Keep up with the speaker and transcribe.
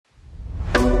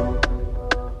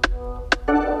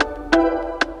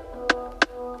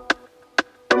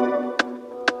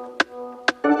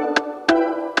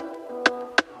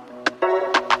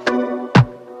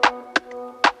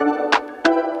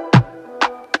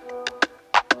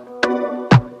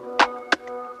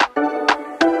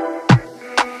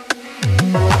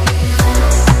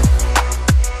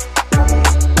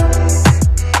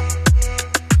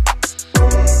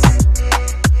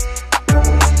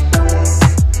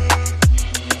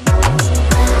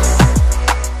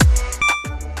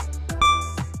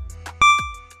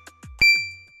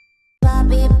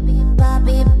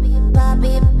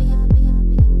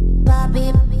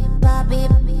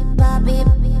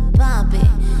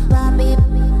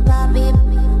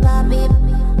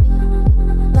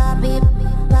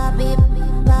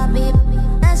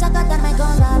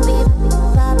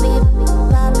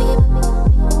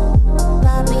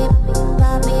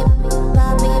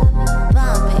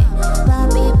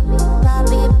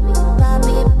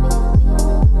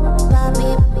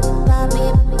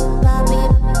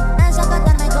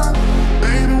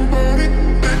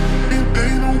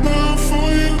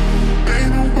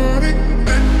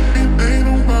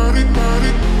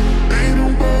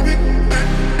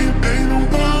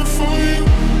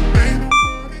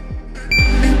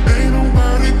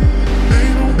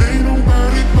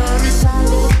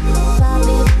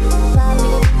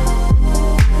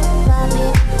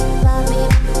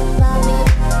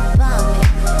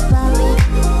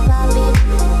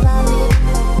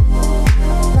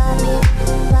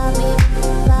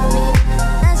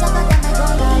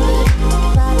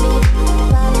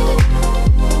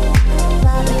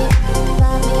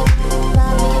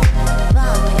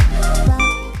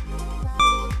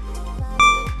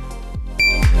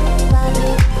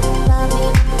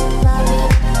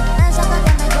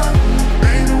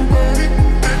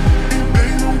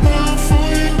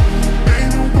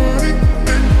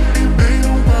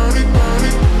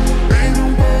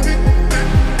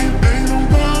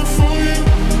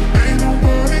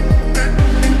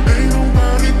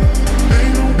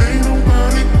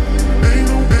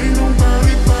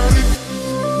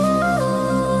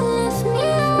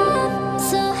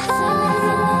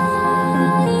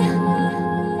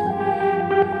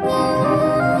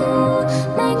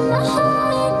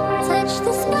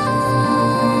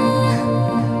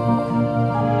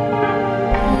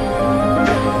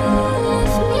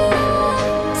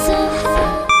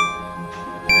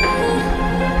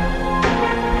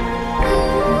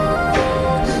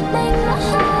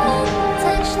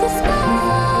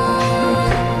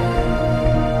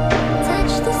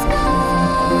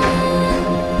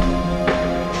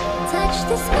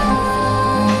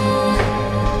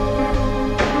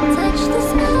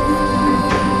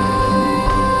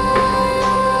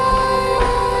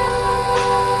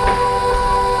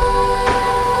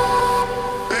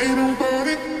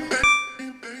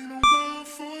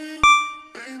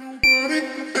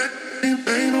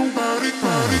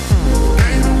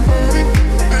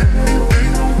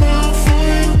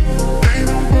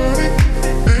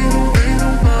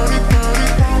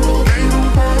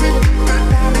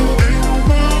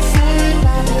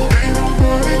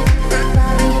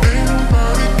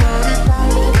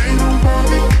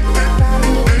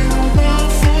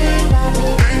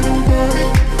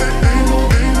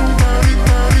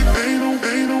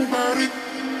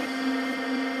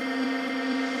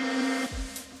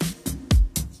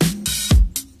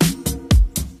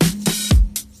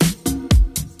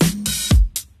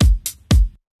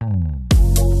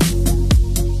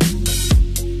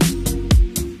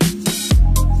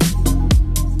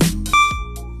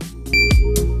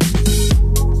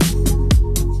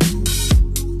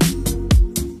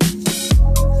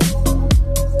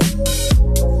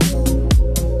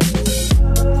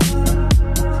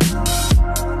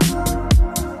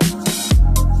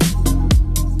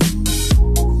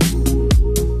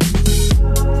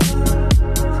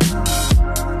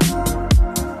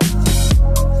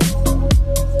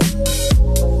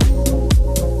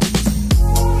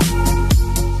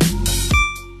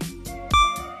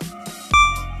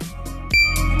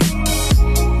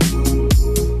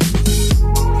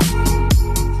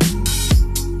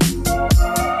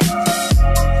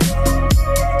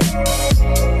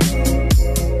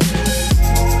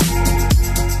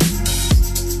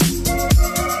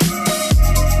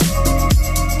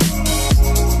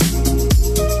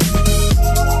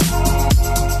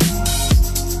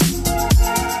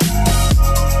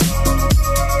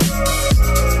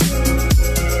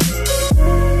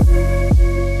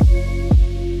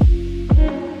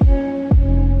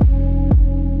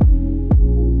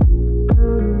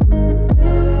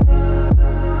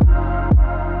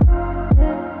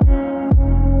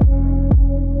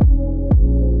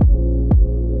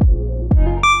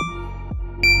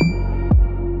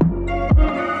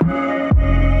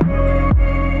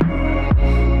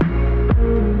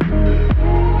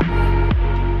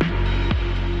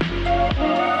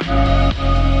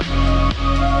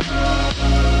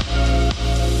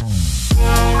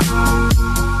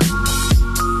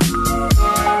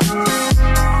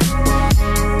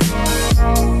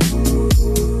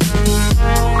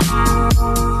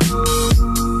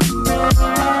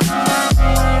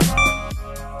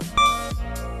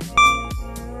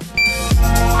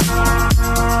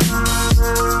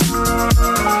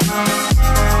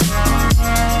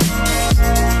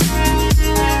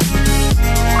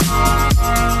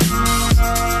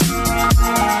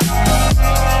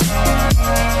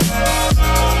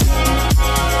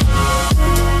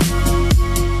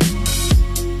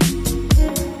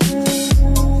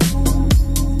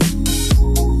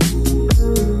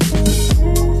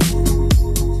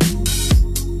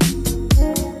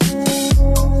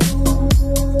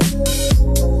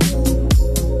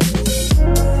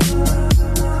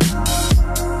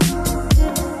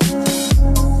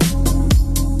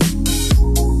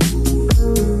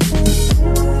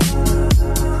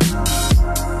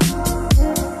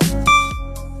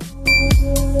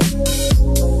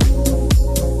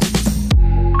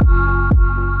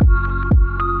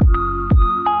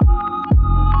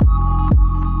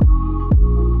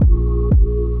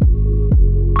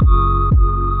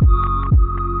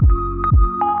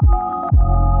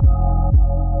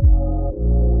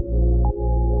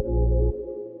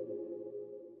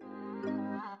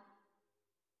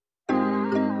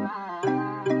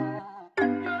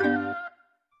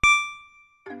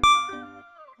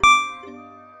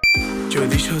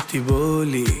যদি সত্যি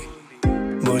বলি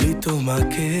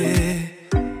তোমাকে,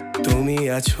 তুমি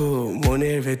আছো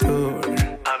মনের ভেতর,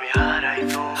 আমি হারাই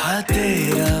হাতে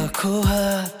রাখো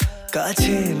হাত,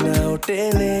 কাছে নাও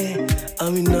টেনে,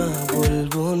 আমি না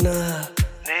বলবো না,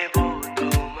 নেব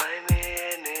তোমায়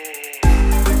মেনে।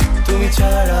 তুমি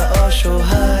ছাড়া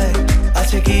অসহায়,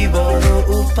 আছে কি বড়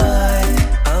উপায়,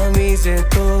 আমি যে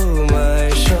তোমায়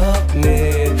স্বপ্নে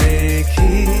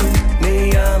দেখি, নেই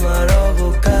আমার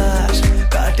অবকাশ,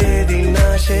 কাটে দিন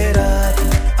আসে রাত,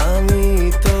 আমি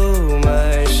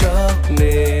তোমায়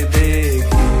স্বপ্নে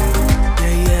দেখি।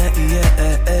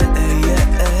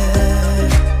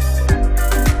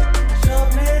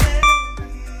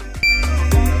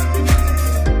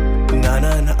 না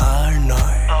না না আর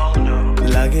নয়,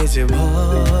 লাগে যে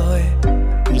ভয়,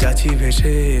 যাচ্ছি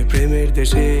ভেসে প্রেমের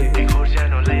দেশে,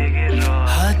 যেন লেগে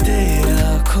হাতে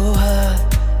রাখো হাত,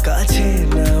 কাছে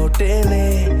নাও টেনে,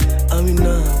 আমি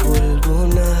না বলবো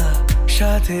না,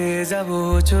 সাথে যাবো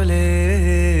চলে।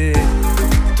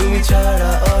 তুমি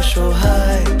ছাড়া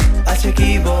অসহায়, আছে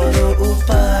কি বড়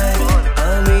উপায়,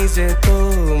 আমি যে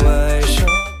তোমায়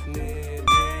স্বপ্নে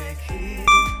দেখি,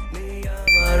 নেই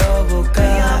আমার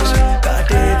অবকাশ,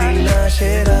 কাটে দিন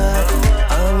আসে রাত,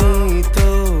 আমি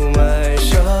তোমায়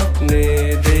স্বপ্নে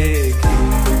দেখি।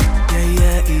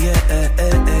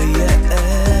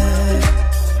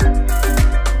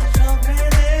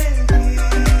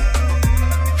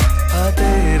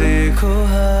 হাতে রেখো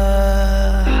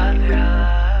হাত,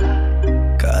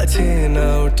 কাছে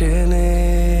নাও টেনে,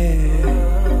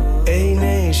 এই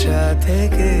নেশা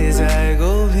থেকে যায়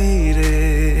গভীরে,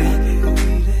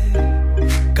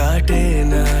 কাটে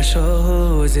না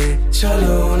সহজে,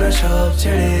 চলো না সব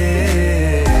ছেড়ে।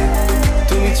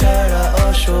 তুমি ছাড়া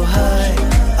অসহায়,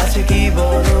 আছে কি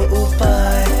বড়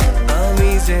উপায়,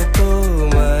 আমি যে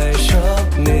তোমায়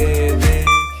স্বপ্নে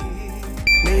দেখি,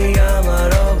 নেই আমার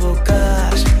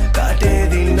অবকাশ, কাটে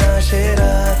দিন আসে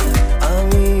রাত,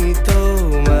 আমি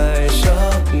তোমায়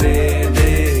স্বপ্নে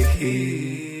দেখি।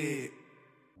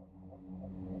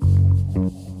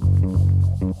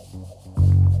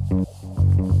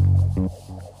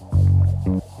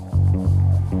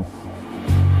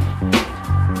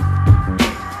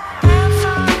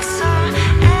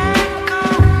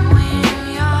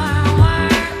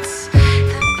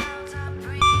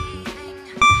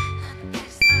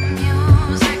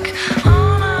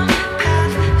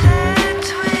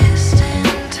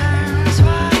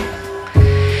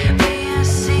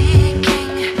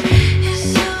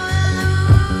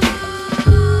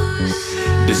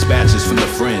 Dispatches from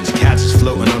the fringe, couches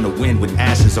floating on the wind with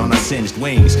ashes on our singed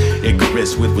wings.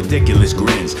 Icarus with ridiculous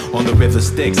grins on the river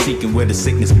Styx, seeking where the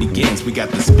sickness begins. We got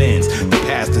the spins. The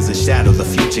past is a shadow, the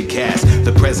future cast.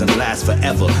 The present lasts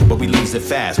forever, but we lose it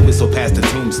fast. Whistle past the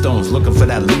tombstones, looking for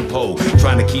that loophole,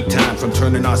 trying to keep time from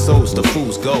turning our souls to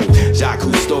fool's gold. Jacques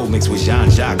Cousteau mixed with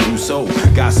Jean-Jacques Rousseau,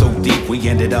 got so deep we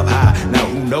ended up high. Now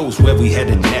who knows where we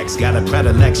headed next? Got a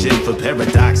predilection for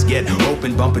paradox, get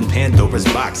open bumping Pandora's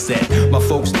box set. My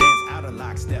folks dance out of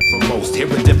lockstep for most, hear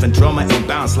a different drummer and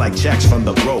bounce like checks from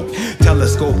the rope.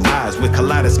 Telescope eyes with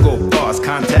kaleidoscope thoughts,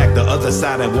 contact the other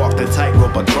side and walk the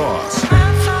tightrope across.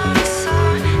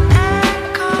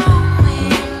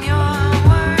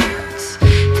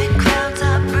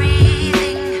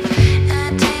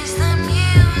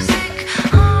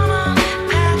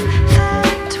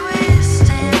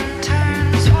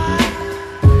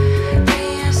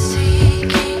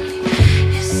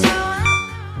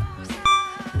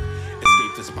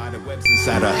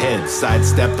 Inside our heads,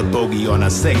 sidestep the bogey on our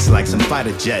six like some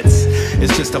fighter jets.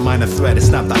 It's just a minor threat,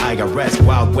 it's not the IRS.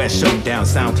 Wild West showdown,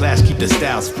 sound clash, keep the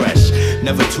styles fresh.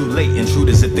 Never too late,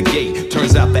 intruders at the gate.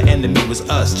 Turns out the enemy was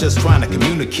us, just trying to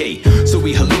communicate. So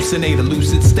we hallucinate a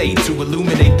lucid state to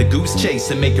illuminate the goose chase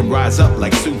and make them rise up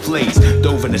like souffles.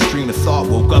 Dove in a stream of thought,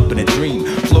 woke up in a dream.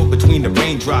 Float between the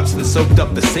raindrops and soaked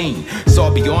up the scene. Saw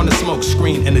beyond the smoke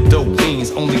screen and the dope beans.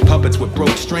 Only puppets with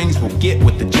broke strings will get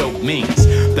what the joke means.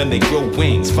 Then they grow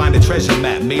wings, find a treasure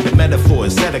map, made of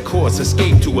metaphors, set a course,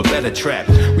 escape to a better trap.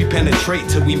 We penetrate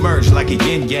till we merge like a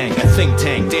yin-yang, a think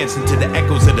tank, dancing to the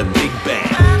echoes of the Big Bang.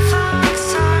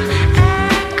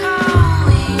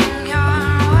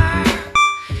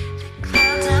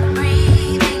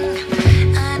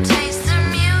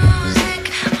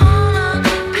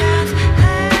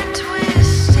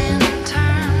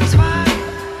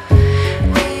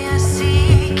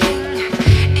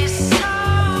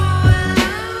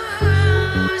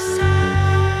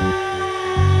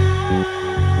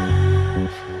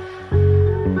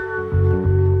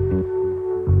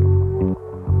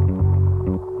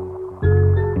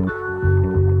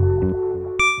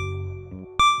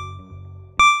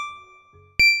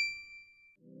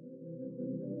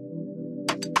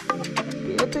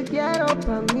 quiero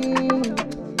pa' mí.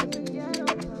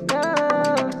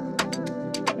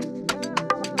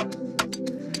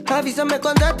 Avísame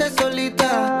cuando estés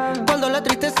solita, cuando la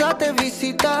tristeza te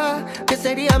visita. Que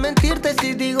sería mentirte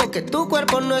si digo que tu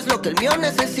cuerpo no es lo que el mío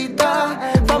necesita.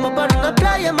 Vamos para una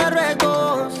playa en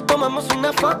Marruecos, tomamos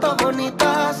unas fotos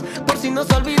bonitas, por si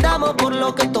nos olvidamos por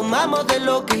lo que tomamos de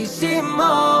lo que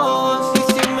hicimos. Y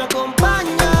si me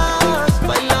acompañas,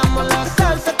 bailamos la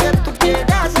salsa que tú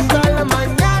quieras hasta la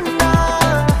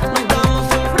mañana. Nos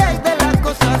damos un break de las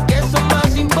cosas que son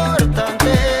más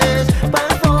importantes, para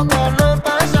enfocarnos en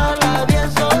pasarla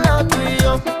bien solo tú y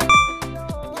yo.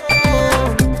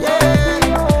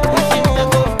 Y si me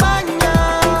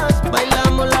acompañas,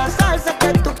 bailamos la salsa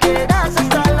que tú quieras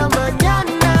hasta la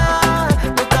mañana.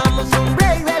 Nos damos un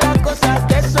break de las cosas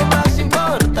que son más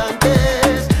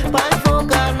importantes, para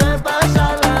enfocarnos en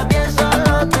pasarla bien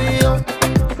solo tú y yo.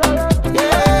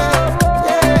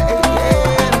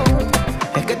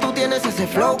 Es que tú tienes ese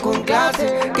flow con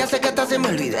clase, que hace que hasta se me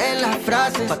olviden las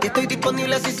frases. Pa' ti estoy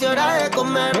disponible si es hora de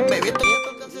comer. Baby, estoy a tu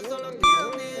alcance, solo tira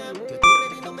un DM. Que estoy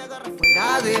ready, no me agarras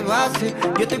fuera de base.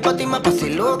 Yo estoy pa' ti, más pase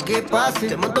lo que pase.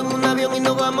 Te monto en un avión y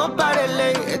nos vamos para el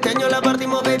ley. Este año la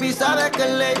partimos, baby, sabes que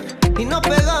es ley. Y nos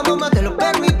pegamos más de lo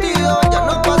permitido. Ya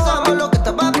nos pasamos lo que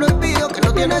estaba prohibido. Que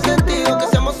no tiene sentido que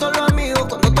seamos solo amigos.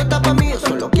 Cuando tú estás pa' mí, yo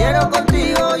solo quiero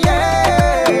contigo,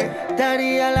 yeah.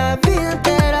 Daría la vida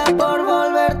entera por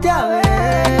volverte a ver,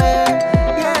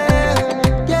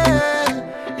 yeah,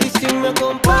 yeah. Y si me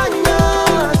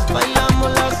acompañas,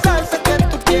 bailamos la salsa que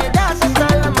tú quieras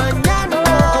hasta la mañana.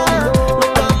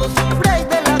 Nos damos un break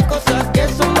de las cosas que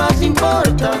son más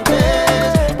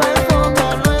importantes, para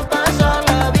enfocarnos en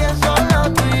pasarla bien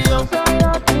solo tú y yo.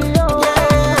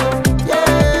 Yeah,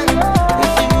 yeah. Y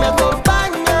si me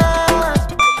acompañas,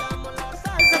 bailamos la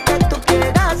salsa que tú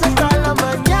quieras hasta la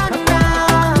mañana.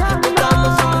 Nos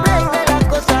damos un break de las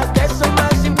cosas que son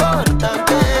más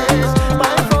importantes,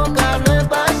 para enfocarnos en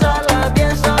pasarla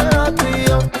bien solo tú y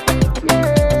yo.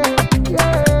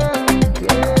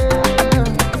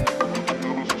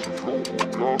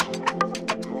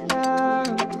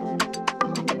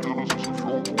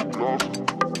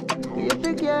 Y yo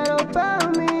te quiero para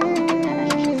mí.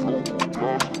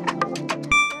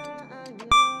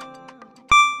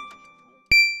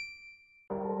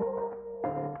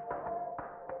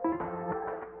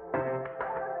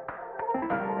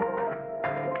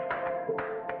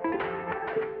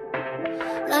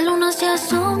 La luna se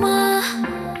asoma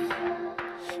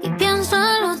y pienso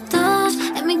en los dos.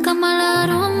 En mi cama el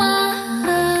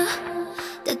aroma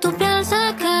de tu piel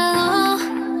se quedó.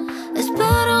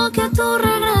 Espero que tú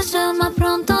regreses más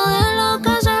pronto de lo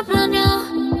que se planeó.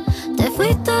 Te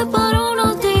fuiste por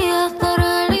unos días, pero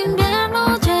el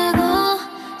invierno llegó.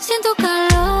 Siento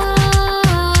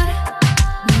calor,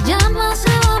 mi llama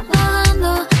se va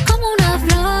apagando como una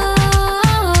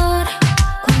flor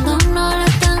cuando no la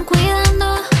están cuidando.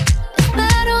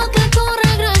 Espero que tú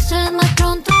regreses más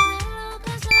pronto de lo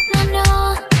que se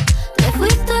planeó. Te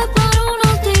fuiste por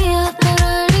unos días, pero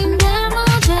el invierno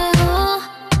llegó.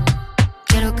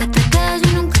 Quiero que te quedes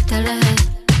y nunca te alejes.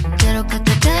 Quiero que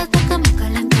te quedes porque me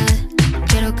calientes.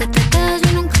 Quiero que te quedes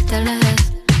y nunca te alejes.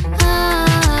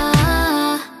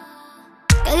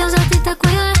 Que Dios a ti te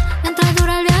cuide mientras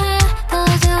dura el viaje. Te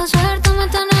deseo suerte, me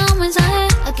tenés un mensaje.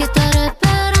 Aquí estaré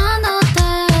esperándote.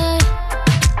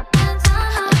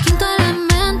 El quinto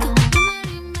elemento, yo me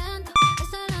lo invento.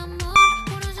 Es el amor,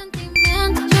 puro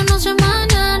sentimiento. Yo no sé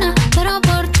mañana, pero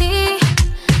por ti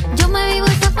yo me vivo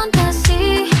esta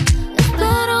fantasía.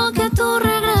 Espero que tú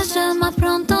regreses más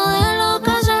pronto de lo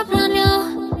que se planeó.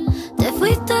 Te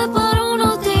fuiste por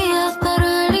unos días, pero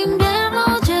el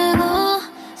invierno llegó.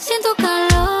 Siento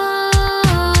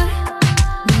calor,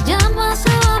 mi llama se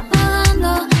va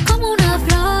apagando como una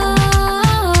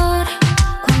flor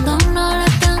cuando no la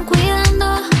están cuidando.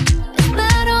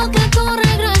 Espero que tú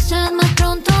regreses más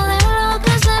pronto de lo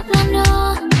que se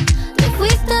planeó. Te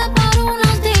fuiste por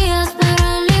unos días, pero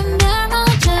el invierno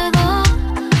llegó.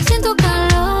 Siento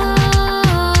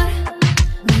calor,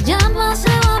 mi llama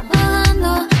se va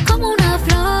apagando como una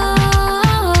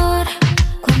flor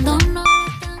cuando no la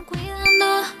están cuidando.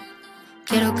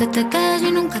 Quiero que te quedes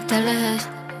y nunca te alejes.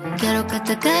 Quiero que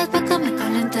te quedes para que me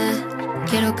calientes.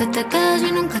 Quiero que te quedes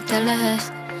y nunca te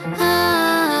alejes.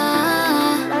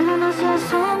 La luna se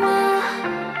asoma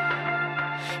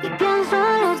y pienso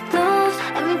en los dos.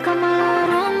 En mi cama el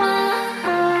aroma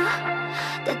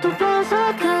de tu piel se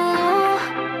quedó.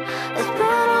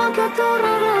 Espero que tú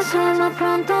regreses más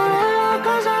pronto de lo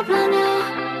que se planeó.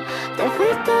 Te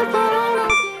fuiste por unos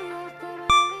días.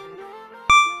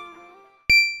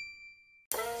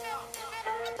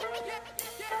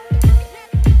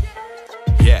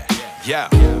 Yeah,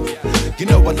 you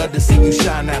know I love to see you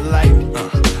shine that light.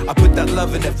 I put that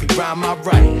love in every rhyme I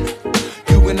write.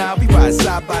 You and I, we ride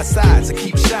side by side, so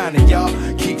keep shining, y'all,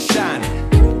 keep shining.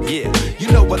 Yeah,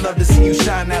 you know I love to see you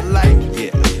shine that light.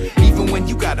 Yeah, even when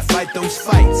you gotta fight those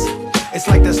fights, it's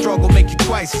like that struggle make you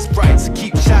twice as bright. So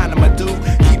keep shining, my dude,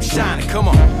 keep shining, come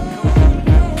on.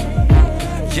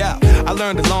 Yeah, I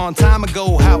learned a long time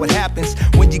ago how it happens.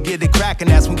 When you get it cracking,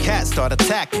 that's when cats start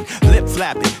attacking. Lip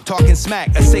flapping, talking smack,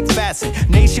 a sick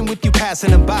fascination with you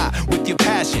passing them by with your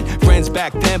passion. Friends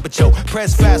back then, but yo,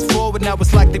 press fast forward. Now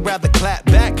it's like they'd rather clap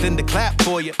back than to clap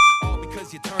for you.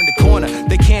 Because you turned the corner,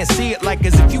 they can't see it like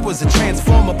as if you was a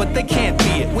transformer, but they can't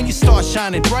be it. When you start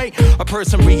shining bright, a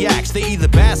person reacts. They either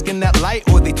bask in that light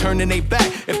or they turn their back.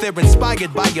 If they're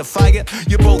inspired by your fire,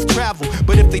 you both travel.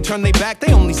 But if they turn their back,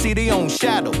 they only see their own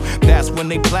shadow. That's when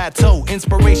they plateau,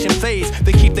 inspiration fades.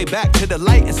 They keep their back to the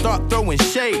light and start throwing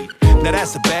shade. Now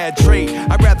that's a bad trait.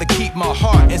 I'd rather keep my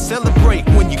heart and celebrate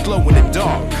when you glow in the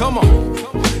dark. Come on,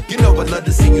 you know I'd love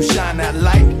to see you shine that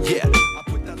light. Yeah, I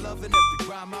put that love in every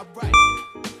rhyme I write.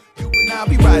 Now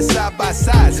we ride side by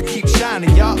side, so keep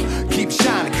shining, y'all, keep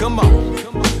shining, come on.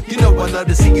 You know I love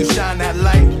to see you shine that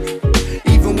light.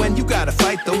 Even when you gotta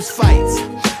fight those fights,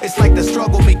 it's like the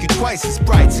struggle make you twice as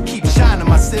bright. So keep shining,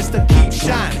 my sister, keep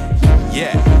shining,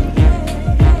 yeah.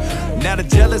 Now the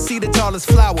jealousy, the tallest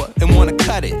flower, and wanna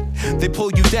cut it. They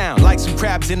pull you down like some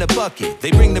crabs in a bucket. They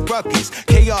bring the buckets,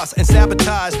 chaos and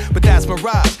sabotage, but that's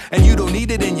mirage, and you don't need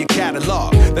it in your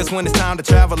catalog. That's when it's time to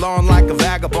travel on like a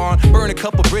vagabond. Burn a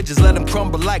couple bridges, let them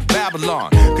crumble like Babylon.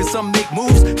 Cause some make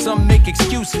moves, some make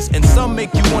excuses, and some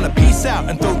make you wanna peace out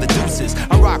and throw the deuces.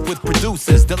 I rock with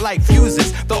producers, the light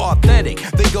fuses, the authentic.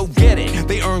 They go get it,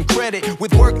 they earn credit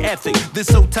with work ethic. This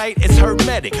so tight, it's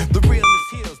hermetic. The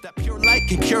realness heals, that pure light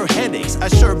can cure headaches. I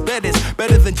sure bet it's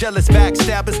better than jealous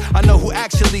backstabbers. I know who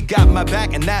actually got my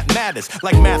back, and that matters.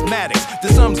 Like mathematics, the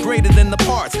sum's greater than the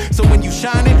parts. So when you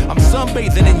shine it, I'm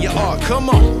sunbathing in your art. Come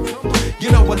on, you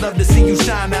know I love to see you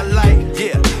shine that light.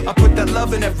 Yeah, I put that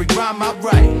love in every rhyme I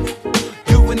write.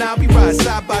 You and I, we ride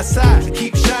side by side. So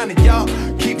keep shining, y'all,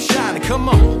 keep shining. Come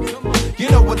on, you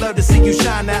know I love to see you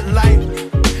shine that light.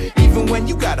 Even when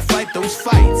you gotta fight those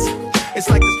fights, it's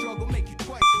like the struggle make you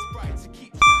twice as bright. So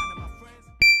keep shining, my friends.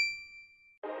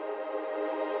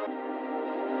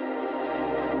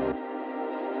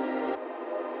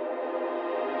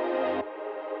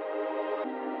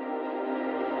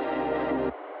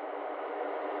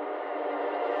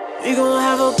 We gon'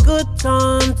 have a good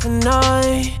time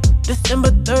tonight.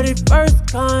 December 31st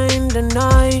kinda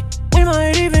night. We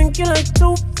might even get like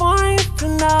 2 pints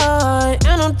tonight.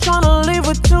 And I'm tryna leave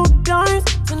with 2 dimes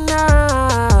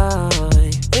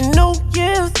tonight. And New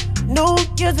Year's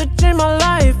to change my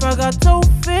life. I got 2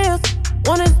 fears.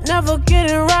 One is never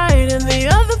getting right, and the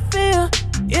other fear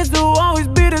is to always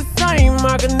be the same.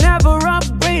 I can never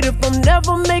upgrade if I'm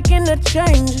never making a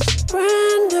change.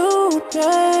 Brand new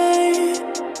day,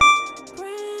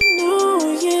 New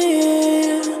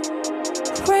Year,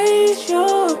 raise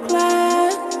your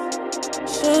glass,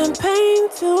 champagne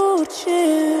to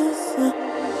cheers.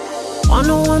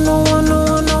 101, 101,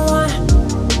 101,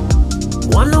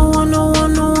 101,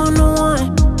 101, 101,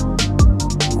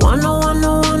 101,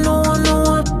 101,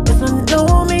 101. It's a new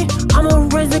me. I'ma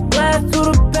raise a glass to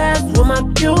the past with my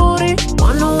beauty.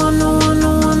 101,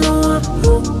 101, 101,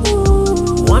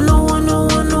 101,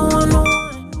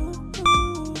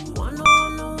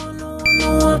 101,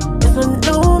 101. It's a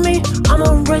new me. I'ma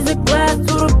raise a glass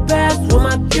to the past with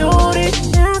my beauty.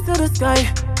 Hands to the sky,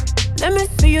 let me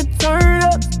see you turn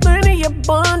up. Plenty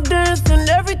abundance and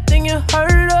everything you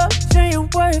heard of.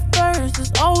 January 1st,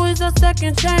 it's always a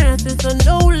second chance. It's a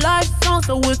new life song,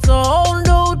 so it's a whole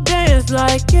new dance.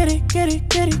 Like get it, get it,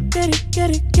 get it, get it, get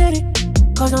it, get it.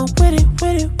 Cause I'm with it,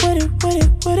 with it, with it, with it,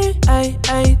 with it. Ay,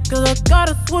 ay, cause I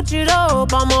gotta switch it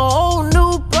up. I'm a whole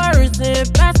new person.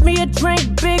 Pass me a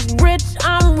drink, big rich,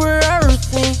 I'm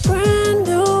rehearsing. Brand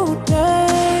new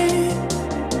day,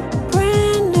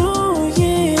 brand new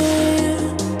year.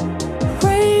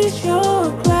 Raise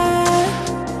your glass,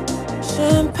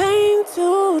 champagne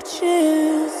to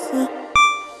cheers.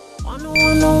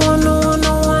 101, 101,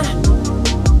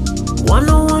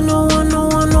 101, 101, 101,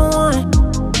 101.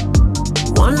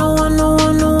 101,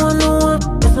 101, 101.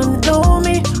 It's a new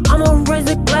me. I'ma raise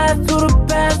a glass to the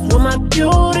past with my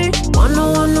beauty.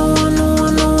 101,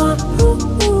 101,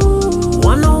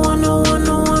 101, 101,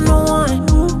 101, 101,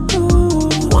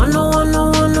 101,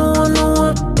 101,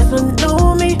 101. It's a new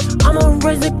me. I'ma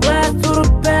raise a glass to the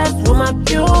past with my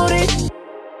beauty.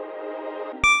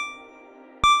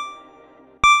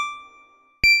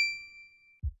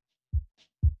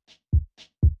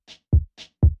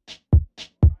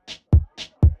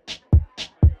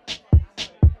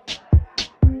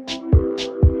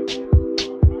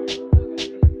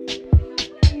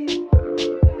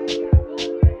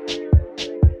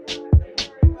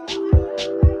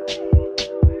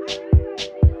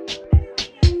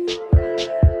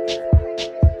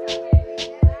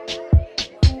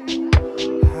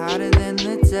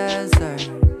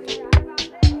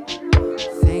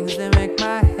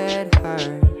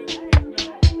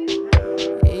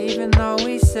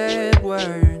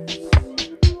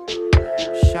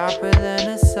 than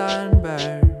a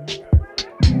sunburn.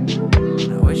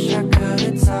 I wish I could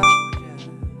have told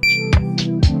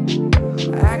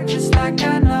you. Act just like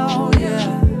I know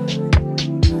ya.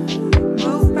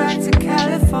 Move back to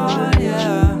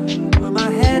California with my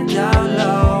head down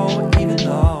low, even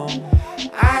though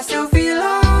I still feel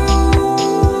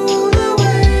all the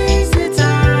ways that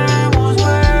time was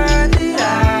worth it.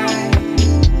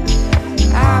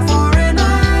 Eye for an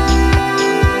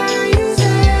eye, you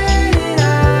said it,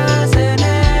 I said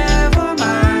never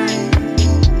mind.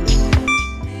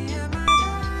 Me and my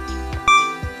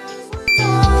guys would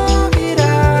talk it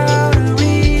out in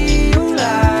real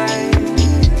life.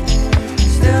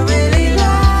 Still really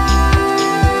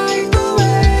like the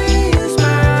way you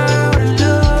smiled and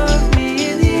looked me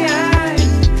in the eye.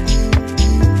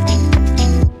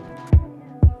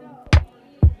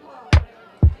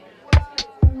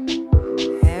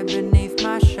 Head beneath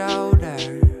my shoulder,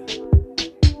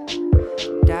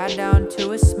 died down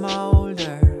to a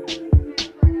smolder.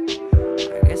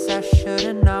 I guess I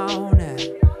should've known it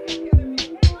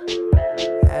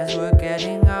as we're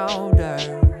getting older.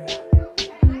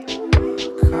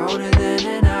 Colder than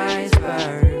an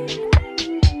iceberg.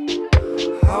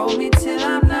 Hold me till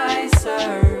I'm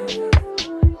nicer.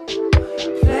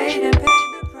 Played and paid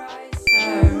the price,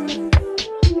 sir.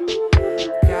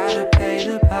 Gotta pay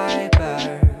the piper.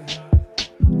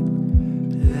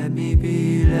 Let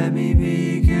me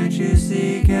be, can't you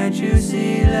see, can't you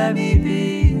see, let me be.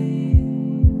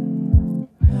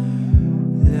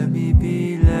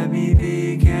 Let me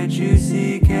be, can't you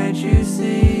see, can't you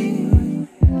see.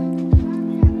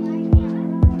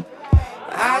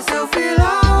 I still feel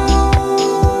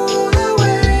all the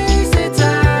ways that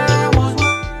time was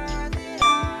worth it.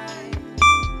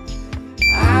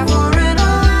 Eye for an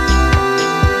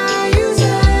eye, you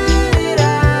said it,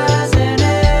 I said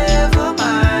never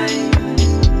mind.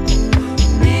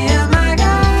 Me and my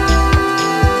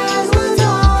guys would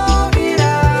talk it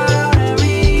out in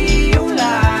real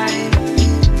life.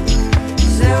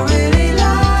 Still really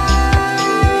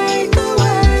like the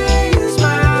way you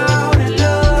smiled and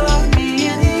looked me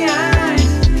in the eye.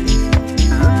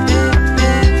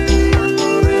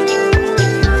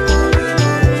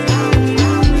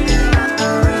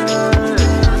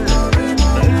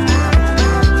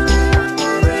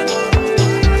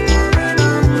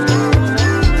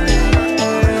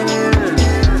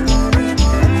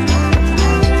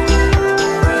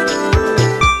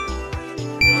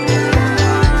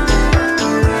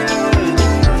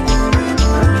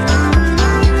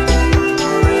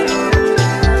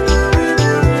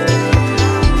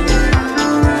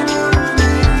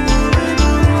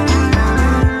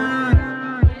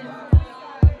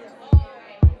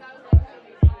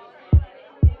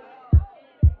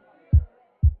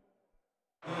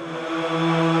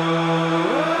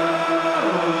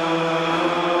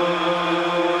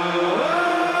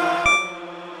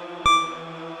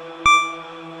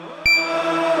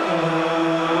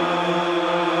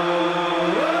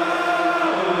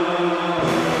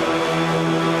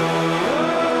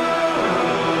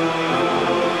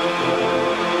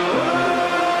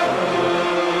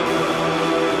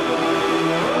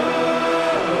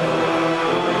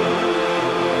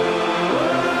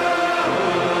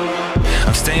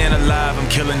 I'm staying alive, I'm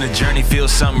killing the journey. Feel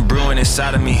something brewing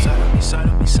inside of me.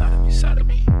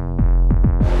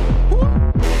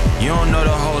 You don't know the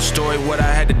whole story, what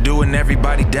I had to do and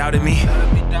everybody doubted me.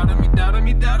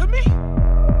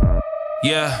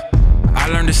 Yeah, I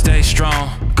learned to stay strong.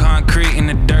 Concrete in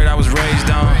the dirt I was raised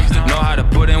on. Know how to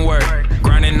put in work.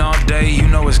 Grinding all day, you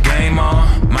know it's game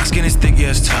on. My skin is thick,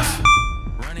 yeah, it's tough.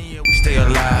 Running, yeah, we stay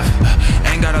alive.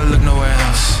 Ain't gotta look nowhere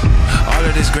else. All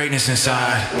of this greatness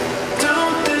inside.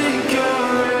 Don't think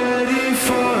you're ready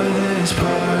for this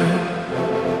part.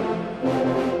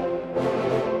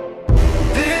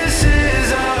 This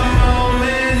is our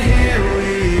moment, here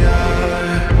we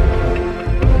are.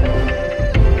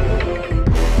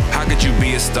 How could you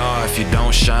be a star if you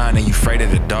don't shine and you afraid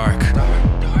of the dark?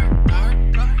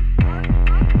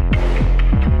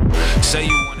 Say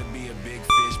you wanna be a big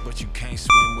fish, but you can't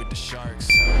swim with the sharks.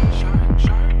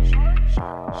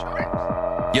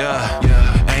 Yeah,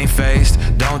 ain't phased,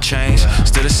 don't change.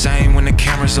 Still the same when the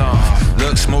camera's off.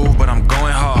 Look smooth, but I'm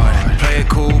going hard. Play it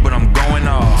cool, but I'm going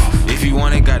off. If you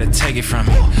want it, gotta take it from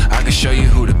me. I can show you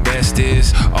who the best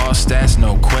is. All stats,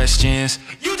 no questions.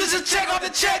 You just a check off the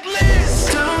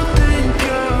checklist. Don't think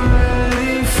you're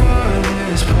ready for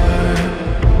this part.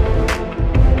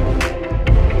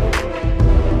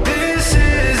 This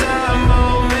is our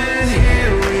moment,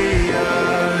 here we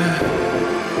are.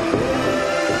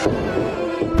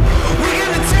 We're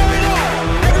gonna tear it up.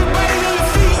 Everybody on your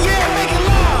feet, yeah, make it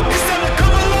loud. It's time to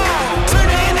come along.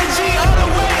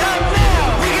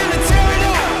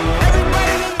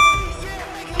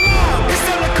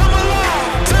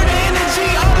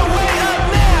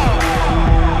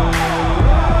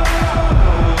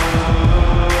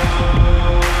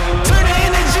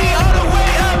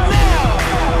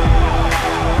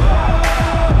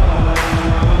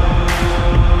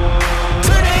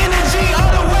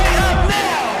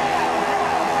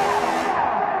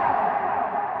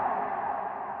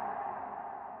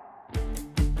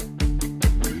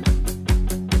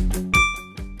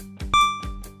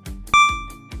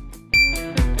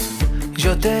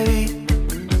 Yo te vi,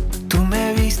 tú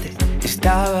me viste,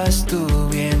 estabas tú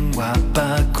bien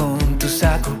guapa con tu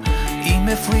saco. Y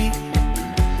me fui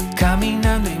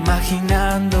caminando,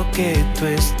 imaginando que tú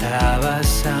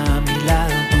estabas a mi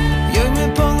lado. Y hoy me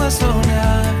pongo a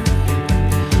soñar,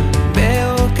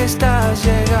 veo que estás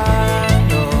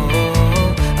llegando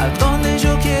a donde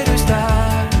yo quiero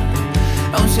estar,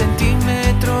 a 1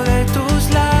 centímetro de tus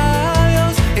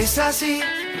labios. Es así,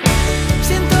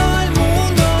 siento el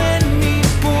mundo en mi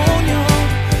puño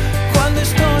cuando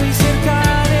estoy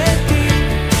cerca de ti.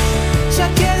 Ya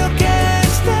quiero que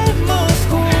estemos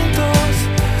juntos,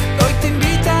 hoy te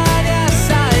invitaré a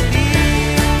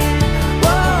salir.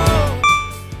 Wow,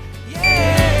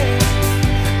 yeah.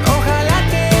 Ojalá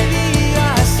que diga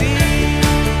sí.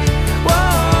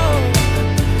 Wow,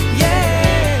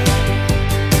 yeah.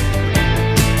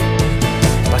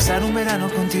 Pasar un verano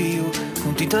contigo,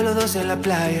 juntitos los dos en la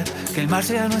playa, que el mar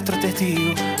sea nuestro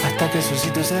testigo hasta que el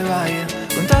solcito se vaya.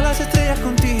 Contar las estrellas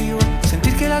contigo,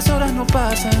 sentir que las horas no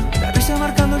pasan, la risa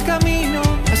marcando el camino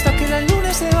hasta que la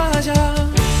luna se vaya.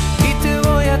 Y te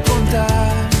voy a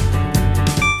contar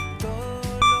todo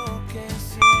lo que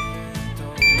siento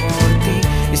por ti.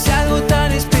 Es algo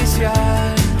tan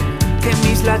especial que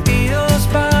mis latidos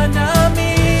van a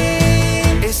mí.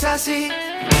 Es así,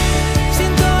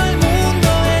 siento el mundo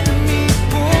en mi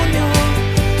puño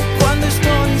cuando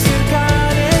estoy cerca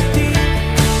de ti.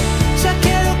 Ya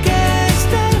quiero que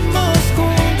estemos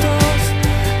juntos,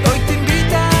 hoy te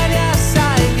invitaré a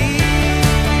salir.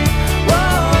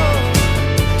 Wow,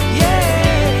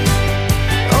 yeah.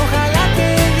 Ojalá que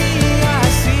diga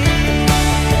sí.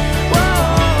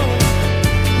 Wow,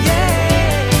 yeah.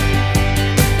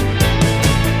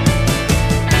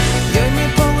 Y hoy me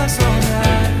pongo a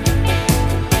soñar,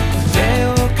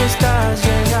 veo que estás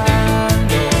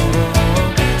llegando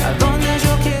a donde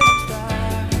yo quiero estar,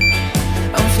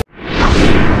 a 1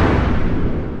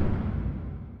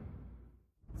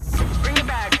 Bring it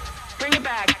back, bring it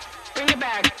back, bring it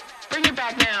back, bring it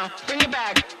back now, bring it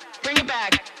back, bring it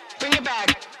back, bring it back,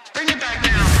 bring it back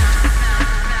now.